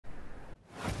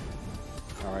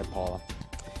right, Paula.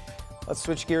 Let's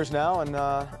switch gears now and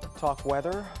talk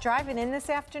weather. Driving in this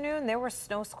afternoon, there were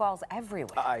snow squalls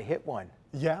everywhere. I hit one.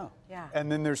 Yeah.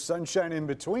 And then there's sunshine in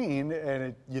between,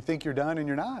 and you think you're done, and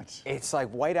you're not. It's like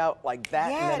white out like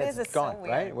that, Yeah, and then it is. it's It's gone, so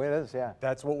weird. right? Well, it is, yeah.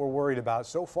 That's what we're worried about.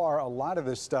 So far, a lot of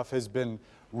this stuff has been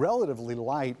relatively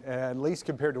light, at least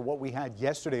compared to what we had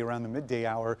yesterday around the midday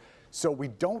hour. So we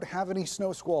don't have any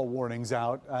snow squall warnings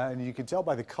out, and you can tell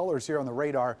by the colors here on the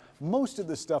radar, most of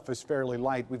this stuff is fairly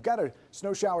light. We've got a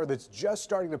snow shower that's just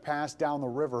starting to pass down the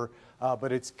river,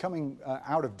 but it's coming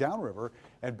out of downriver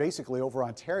and basically over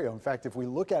Ontario. In fact, if we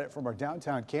look at it from our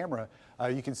downtown camera,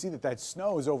 you can see that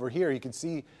snow is over here. You can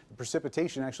see the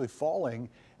precipitation actually falling,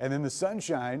 and then the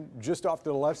sunshine just off to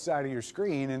the left side of your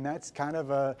screen, and that's kind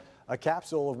of a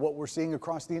capsule of what we're seeing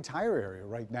across the entire area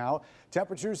right now.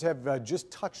 Temperatures have just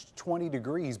touched 20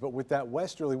 degrees, but with that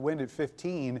westerly wind at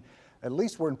 15, at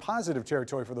least we're in positive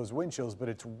territory for those wind chills, but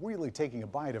it's really taking a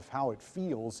bite of how it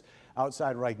feels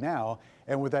outside right now.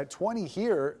 And with that 20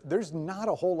 here, there's not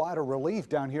a whole lot of relief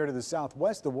down here to the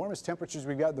southwest. The warmest temperatures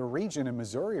we've got in the region in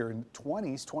Missouri are in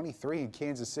 20s, 23 in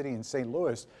Kansas City and St.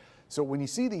 Louis. So when you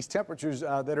see these temperatures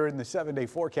that are in the 7-day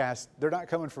forecast, they're not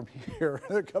coming from here.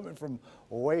 They're coming from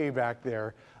way back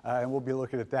there, and we'll be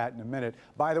looking at that in a minute.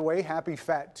 By the way, happy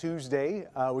Fat Tuesday.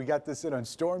 We got this in on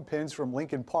storm pins from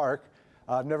Lincoln Park.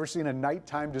 I've never seen a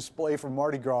nighttime display from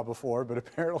Mardi Gras before, but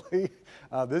apparently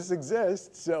this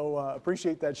exists, so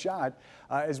appreciate that shot.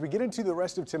 As we get into the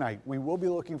rest of tonight, we will be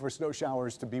looking for snow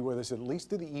showers to be with us at least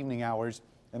through the evening hours,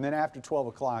 and then after 12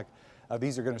 o'clock,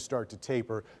 these are going to start to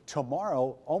taper.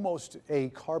 Tomorrow, almost a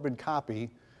carbon copy.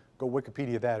 Go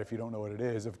Wikipedia that if you don't know what it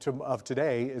is, of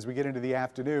today as we get into the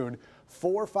afternoon.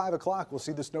 4 or 5 o'clock, we'll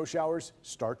see the snow showers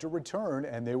start to return,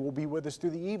 and they will be with us through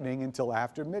the evening until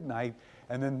after midnight,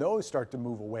 and then those start to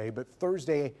move away. But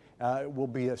Thursday will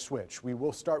be a switch. We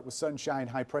will start with sunshine,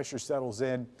 high pressure settles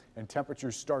in, and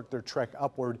temperatures start their trek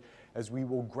upward as we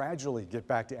will gradually get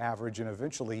back to average and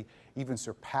eventually even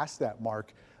surpass that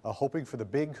mark. Hoping for the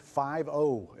big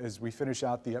 5-0 as we finish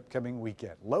out the upcoming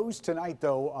weekend. Lows tonight,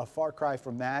 though, a far cry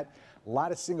from that. A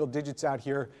lot of single digits out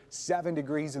here, 7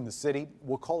 degrees in the city.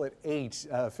 We'll call it 8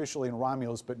 officially in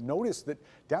Romulus, but notice that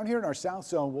down here in our south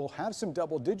zone, we'll have some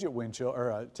double-digit wind chill,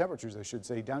 or temperatures, I should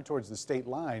say, down towards the state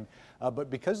line.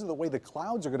 But because of the way the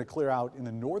clouds are going to clear out in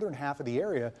the northern half of the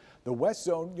area, the west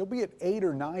zone, you'll be at 8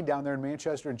 or 9 down there in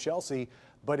Manchester and Chelsea,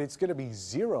 but it's going to be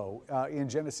 0 in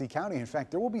Genesee County. In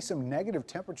fact, there will be some negative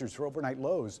temperatures for overnight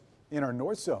lows in our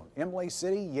north zone. Imlay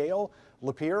City, Yale,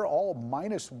 Lapeer, all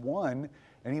 -1,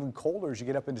 and even colder as you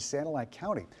get up into Sanilac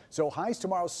County. So highs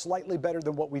tomorrow slightly better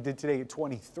than what we did today at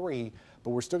 23,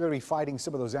 but we're still going to be fighting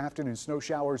some of those afternoon snow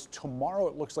showers. Tomorrow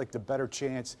it looks like the better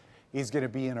chance is going to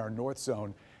be in our north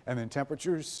zone. And then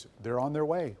temperatures, they're on their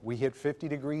way. We hit 50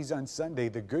 degrees on Sunday.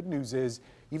 The good news is,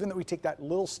 even though we take that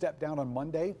little step down on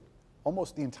Monday,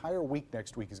 almost the entire week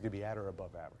next week is going to be at or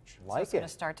above average. So it's going to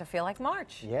start to feel like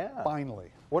March. Yeah.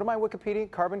 Finally. What am I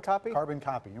Wikipedia? Carbon copy? Carbon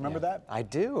copy. You remember that? I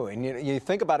do. And you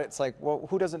think about it, it's like, well,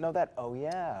 who doesn't know that? Oh,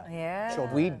 yeah. Yeah. So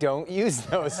we don't use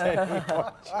those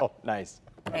anymore. Oh, nice.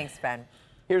 Thanks, Ben.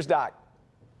 Here's Doc.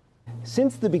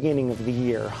 Since the beginning of the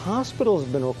year, hospitals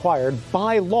have been required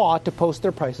by law to post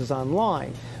their prices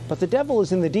online. But the devil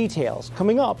is in the details.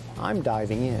 Coming up, I'm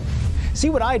diving in. See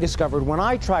what I discovered when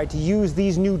I tried to use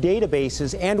these new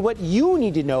databases and what you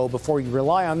need to know before you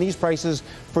rely on these prices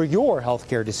for your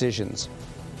healthcare decisions.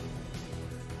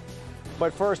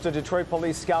 But first, a Detroit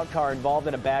police scout car involved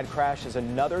in a bad crash as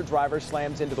another driver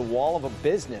slams into the wall of a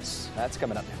business. That's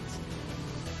coming up next.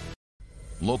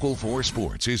 Local 4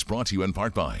 Sports is brought to you in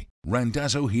part by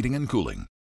Randazzo Heating and Cooling.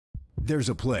 There's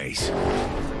a place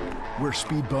where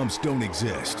speed bumps don't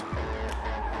exist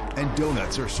and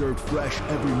donuts are served fresh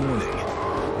every morning.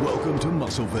 Welcome to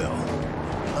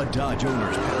Muscleville, a Dodge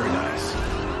owner's paradise.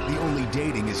 The only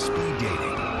dating is speed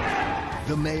dating.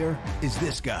 The mayor is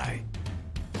this guy.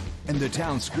 And the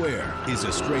town square is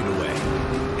a straightaway.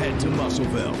 Head to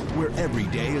Muscleville, where every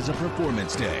day is a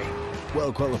performance day.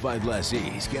 Well-qualified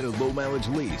lessees get a low-mileage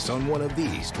lease on one of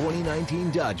these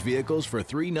 2019 Dodge vehicles for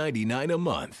 $399 a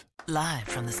month. Live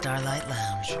from the Starlight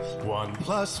Lounge. 1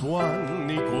 + 1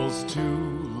 =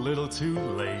 2, little too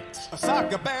late. A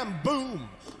soccer bam boom,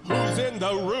 who's in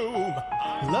the room?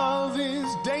 Love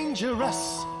is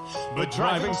dangerous, but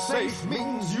driving safe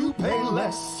means you pay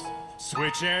less.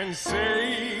 Switch and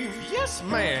save, yes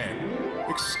ma'am.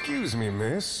 Excuse me,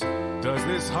 miss, does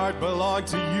this heart belong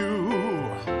to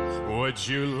you? Would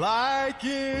you like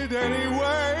it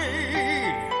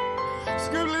anyway?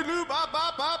 Scoodly-doo, ba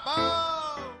ba ba ba.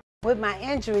 With my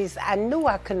injuries, I knew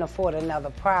I couldn't afford another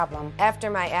problem.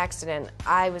 After my accident,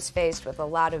 I was faced with a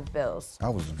lot of bills. I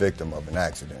was a victim of an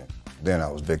accident. Then I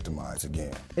was victimized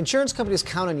again. Insurance companies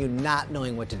count on you not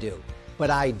knowing what to do, but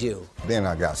I do. Then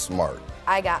I got smart.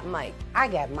 I got Mike. I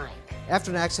got Mike. After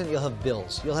an accident, you'll have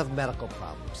bills, you'll have medical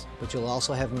problems, but you'll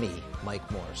also have me, Mike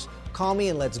Morse. Call me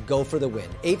and let's go for the win.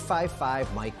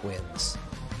 855-MIKE-WINS.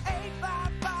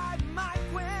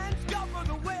 855-MIKE-WINS. Go for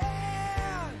the win.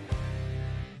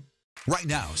 Right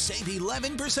now, save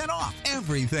 11% off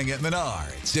everything at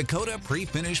Menards. Dakota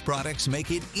pre-finished products make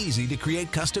it easy to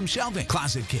create custom shelving,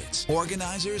 closet kits,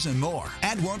 organizers, and more.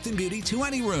 Add warmth and beauty to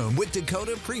any room with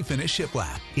Dakota pre-finished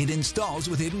shiplap. It installs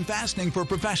with hidden fastening for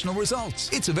professional results.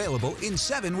 It's available in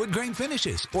 7 wood grain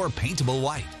finishes or paintable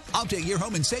white. Update your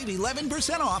home and save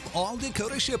 11% off all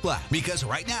Dakota shiplap. Because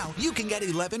right now, you can get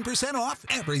 11% off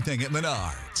everything at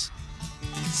Menards.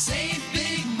 Save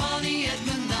big money at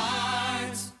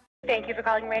Menards. Thank you for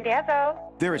calling Randazzo.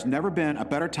 There has never been a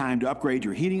better time to upgrade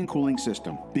your heating and cooling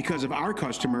system. Because of our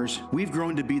customers, we've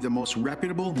grown to be the most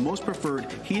reputable, most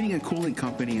preferred heating and cooling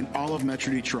company in all of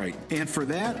Metro Detroit. And for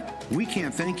that, we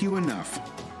can't thank you enough.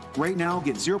 Right now,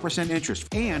 get 0%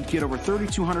 interest and get over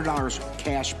 $3,200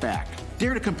 cash back.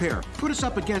 Dare to compare. Put us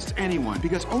up against anyone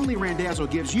because only Randazzo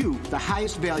gives you the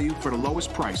highest value for the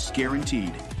lowest price,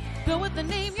 guaranteed. Go with the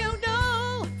name you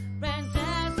know,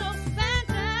 Randazzo,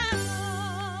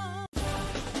 Randazzo.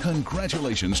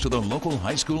 Congratulations to the local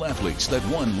high school athletes that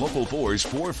won Local 4's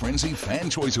 4Frenzy Fan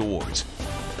Choice Awards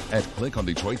at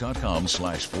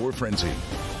clickondetroit.com/4Frenzy.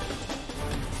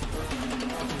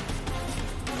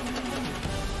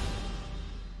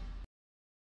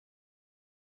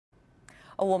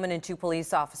 A woman and 2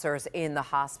 police officers in the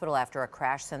hospital after a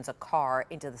crash sends a car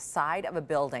into the side of a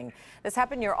building. This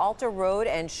happened near Alta Road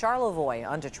and Charlevoix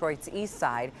on Detroit's east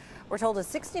side. We're told a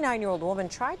 69-year-old woman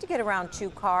tried to get around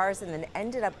 2 cars and then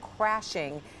ended up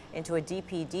crashing into a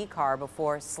DPD car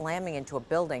before slamming into a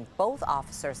building. Both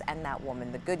officers and that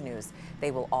woman, the good news,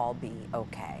 they will all be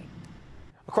okay.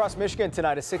 Across Michigan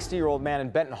tonight, a 60-year-old man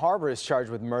in Benton Harbor is charged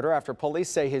with murder after police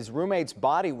say his roommate's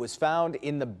body was found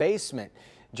in the basement.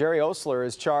 Jerry Osler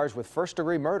is charged with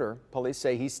first-degree murder. Police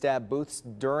say he stabbed Booth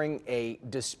during a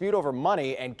dispute over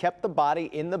money and kept the body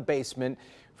in the basement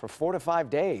for 4 to 5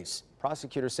 days.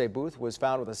 Prosecutors say Booth was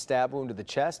found with a stab wound to the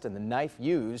chest and the knife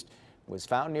used was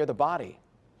found near the body.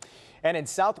 And in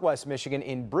southwest Michigan,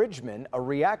 in Bridgman, a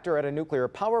reactor at a nuclear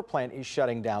power plant is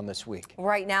shutting down this week.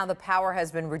 Right now, the power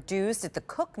has been reduced at the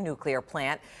Cook nuclear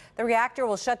plant. The reactor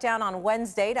will shut down on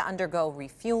Wednesday to undergo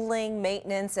refueling,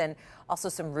 maintenance, and also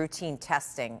some routine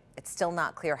testing. It's still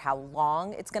not clear how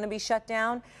long it's going to be shut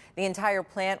down. The entire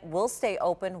plant will stay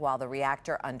open while the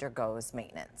reactor undergoes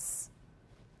maintenance.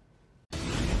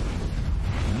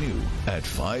 New at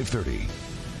 5:30.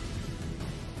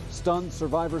 Stunned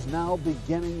survivors now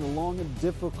beginning the long and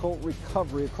difficult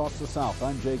recovery across the South.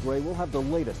 I'm Jay Gray. We'll have the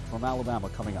latest from Alabama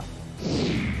coming up.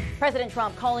 President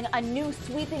Trump calling a new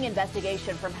sweeping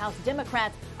investigation from House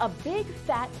Democrats a big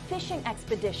fat fishing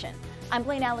expedition. I'm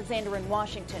Blaine Alexander in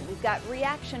Washington. We've got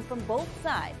reaction from both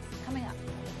sides coming up.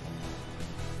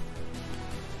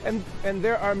 And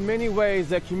there are many ways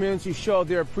that communities show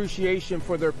their appreciation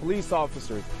for their police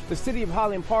officers. The city of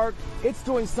Highland Park, it's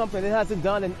doing something it hasn't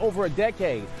done in over a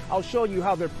decade. I'll show you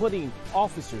how they're putting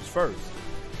officers first.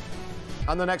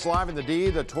 On the next Live in the D,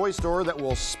 the toy store that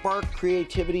will spark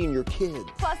creativity in your kids.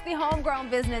 Plus the homegrown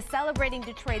business celebrating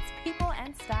Detroit's people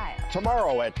and style.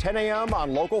 Tomorrow at 10 a.m.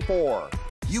 on Local 4.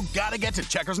 You gotta get to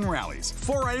Checkers and Rallies.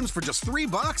 4 items for just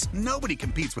 $3? Nobody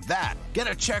competes with that. Get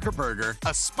a Checker burger,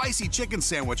 a spicy chicken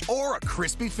sandwich, or a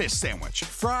crispy fish sandwich.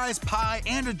 Fries, pie,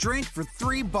 and a drink for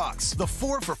 $3. The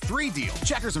 4 for free deal.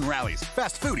 Checkers and Rallies.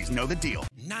 Fast foodies know the deal.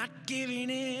 Not giving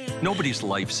in. Nobody's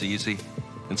life's easy,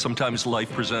 and sometimes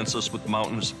life presents us with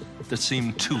mountains that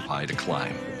seem too high to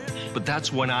climb. But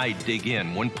that's when I dig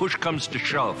in. When push comes to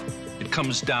shove, it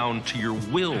comes down to your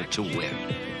will to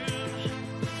win.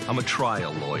 I'm a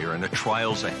trial lawyer, and a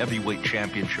trial's a heavyweight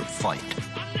championship fight.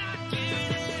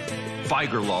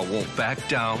 Feiger Law won't back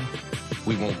down,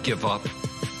 we won't give up,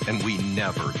 and we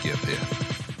never give in.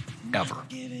 Ever.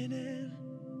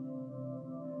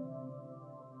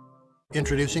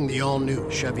 Introducing the all-new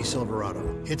Chevy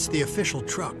Silverado. It's the official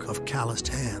truck of calloused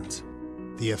hands.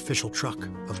 The official truck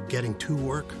of getting to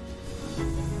work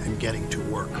and getting to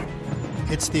work.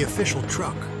 It's the official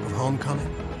truck of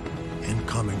homecoming and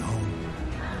coming home.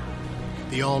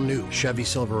 The all-new Chevy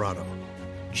Silverado.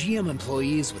 GM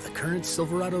employees with a current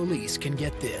Silverado lease can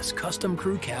get this custom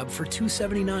crew cab for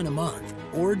 $279 a month.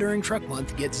 Or during truck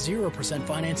month, get 0%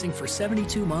 financing for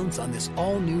 72 months on this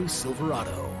all-new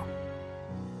Silverado.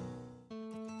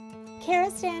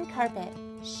 Karastan Carpet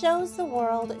shows the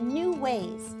world new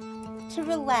ways to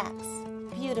relax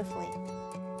beautifully,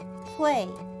 play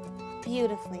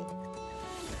beautifully,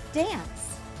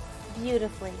 dance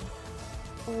beautifully,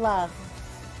 love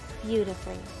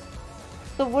beautifully.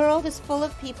 The world is full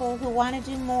of people who want to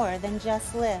do more than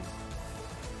just live.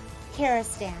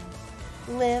 Karastan,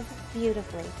 live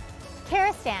beautifully.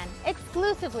 Karastan,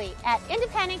 exclusively at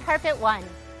Independent Carpet 1.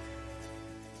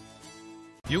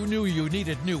 You knew you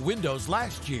needed new windows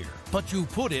last year, but you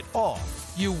put it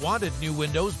off. You wanted new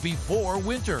windows before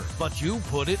winter, but you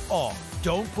put it off.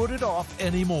 Don't put it off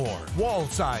anymore.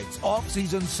 Wallside's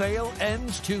off-season sale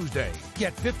ends Tuesday.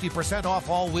 Get 50% off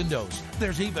all windows.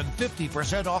 There's even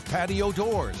 50% off patio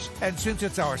doors. And since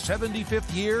it's our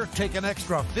 75th year, take an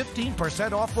extra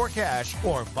 15% off for cash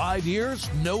or 5 years,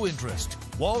 no interest.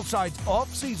 Wallside's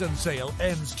off-season sale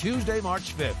ends Tuesday,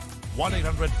 March 5th.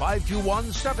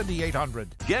 1-800-521-7800.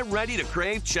 Get ready to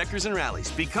crave Checkers and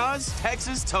Rallies because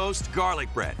Texas Toast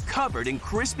Garlic Bread, covered in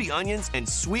crispy onions and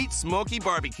sweet smoky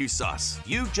barbecue sauce.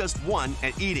 You just won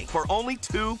at eating for only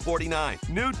 $2.49.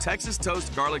 New Texas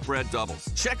Toast Garlic Bread doubles.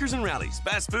 Checkers and Rallies.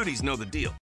 Fast foodies know the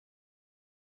deal.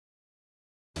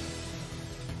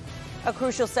 A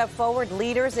crucial step forward.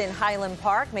 Leaders in Highland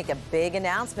Park make a big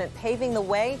announcement, paving the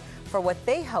way for what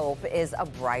they hope is a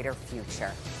brighter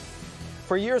future.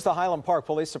 For years, the Highland Park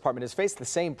Police Department has faced the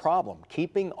same problem,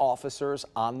 keeping officers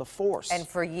on the force. And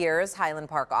for years, Highland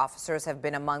Park officers have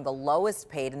been among the lowest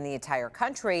paid in the entire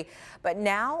country. But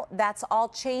now that's all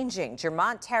changing.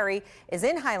 Jermont Terry is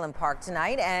in Highland Park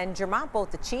tonight. And Jermont,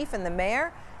 both the chief and the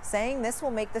mayor saying this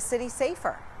will make the city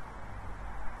safer.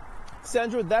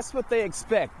 Sandra, that's what they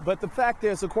expect. But the fact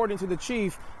is, according to the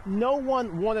chief, no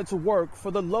one wanted to work for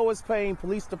the lowest paying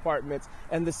police departments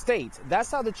in the state.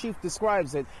 That's how the chief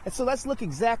describes it. And so let's look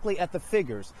exactly at the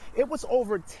figures. It was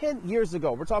over 10 years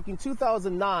ago. We're talking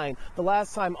 2009, the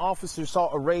last time officers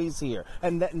saw a raise here.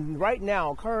 And right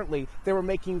now, currently, they were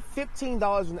making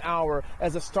 $15 an hour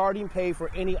as a starting pay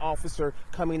for any officer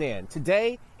coming in.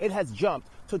 Today, it has jumped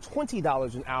to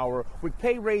 $20 an hour with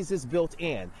pay raises built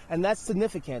in, and that's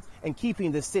significant in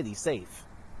keeping the city safe.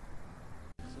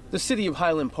 The city of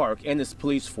Highland Park and its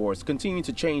police force continue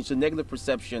to change the negative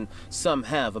perception some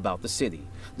have about the city.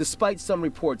 Despite some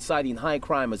reports citing high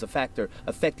crime as a factor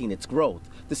affecting its growth,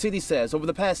 the city says over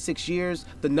the past 6 years,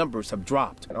 the numbers have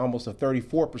dropped. Almost a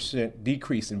 34%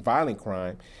 decrease in violent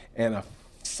crime and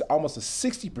almost a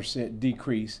 60%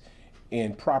 decrease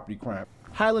in property crime.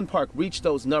 Highland Park reached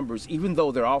those numbers even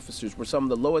though their officers were some of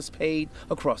the lowest paid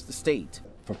across the state.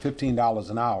 For $15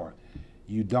 an hour,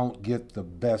 you don't get the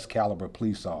best caliber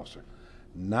police officer.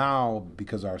 Now,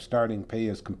 because our starting pay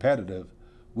is competitive,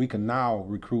 we can now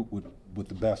recruit with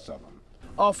the best of them.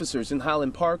 Officers in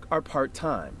Highland Park are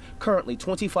part-time. Currently,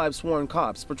 25 sworn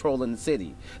cops patrol in the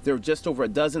city. There are just over a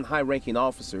dozen high-ranking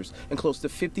officers and close to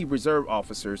 50 reserve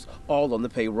officers, all on the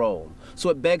payroll. So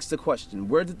it begs the question,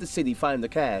 where did the city find the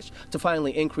cash to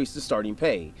finally increase the starting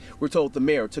pay? We're told the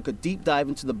mayor took a deep dive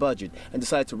into the budget and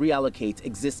decided to reallocate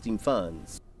existing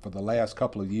funds. For the last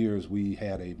couple of years, we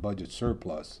had a budget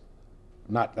surplus.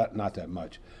 Not that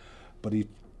much. But he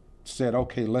said,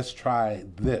 okay, let's try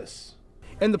this.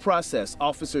 In the process,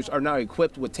 officers are now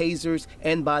equipped with tasers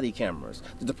and body cameras.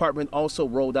 The department also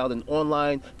rolled out an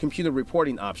online computer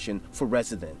reporting option for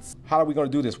residents. How are we going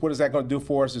to do this? What is that going to do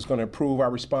for us? It's going to improve our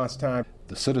response time.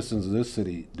 The citizens of this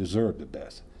city deserve the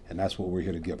best, and that's what we're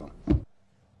here to give them.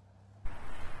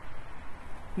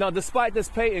 Now, despite this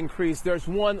pay increase, there's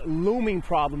one looming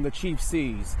problem the chief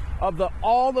sees. Of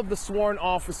all of the sworn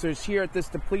officers here at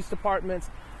the police department,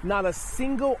 not a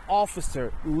single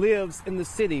officer lives in the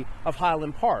city of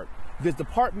Highland Park. This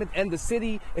department and the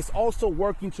city is also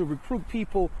working to recruit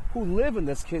people who live in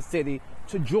this city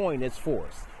to join its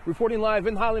force. Reporting live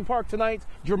in Highland Park tonight,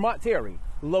 Jermont Terry,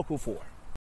 Local 4.